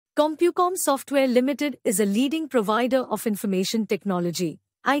Compucom Software Limited is a leading provider of information technology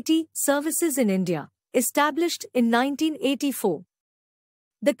 (IT) services in India, established in 1984.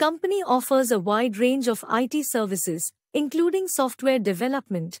 The company offers a wide range of IT services, including software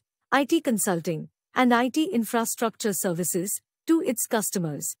development, IT consulting, and IT infrastructure services, to its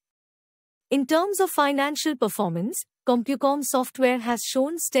customers. In terms of financial performance, Compucom Software has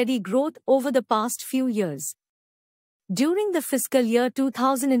shown steady growth over the past few years. During the fiscal year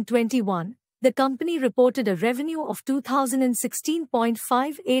 2021, the company reported a revenue of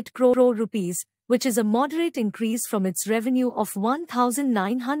 2,016.58 crore rupees, which is a moderate increase from its revenue of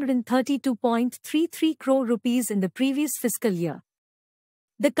 1,932.33 crore rupees in the previous fiscal year.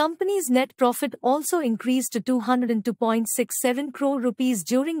 The company's net profit also increased to 202.67 crore rupees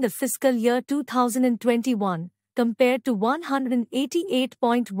during the fiscal year 2021, compared to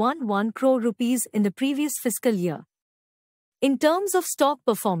 188.11 crore rupees in the previous fiscal year. In terms of stock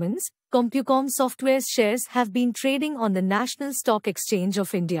performance, Compucom Software's shares have been trading on the National Stock Exchange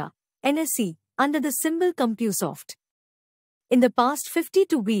of India, NSE, under the symbol CompuSoft. In the past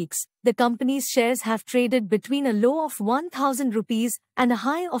 52 weeks, the company's shares have traded between a low of 1,000 rupees and a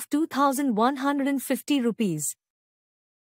high of 2,150 rupees.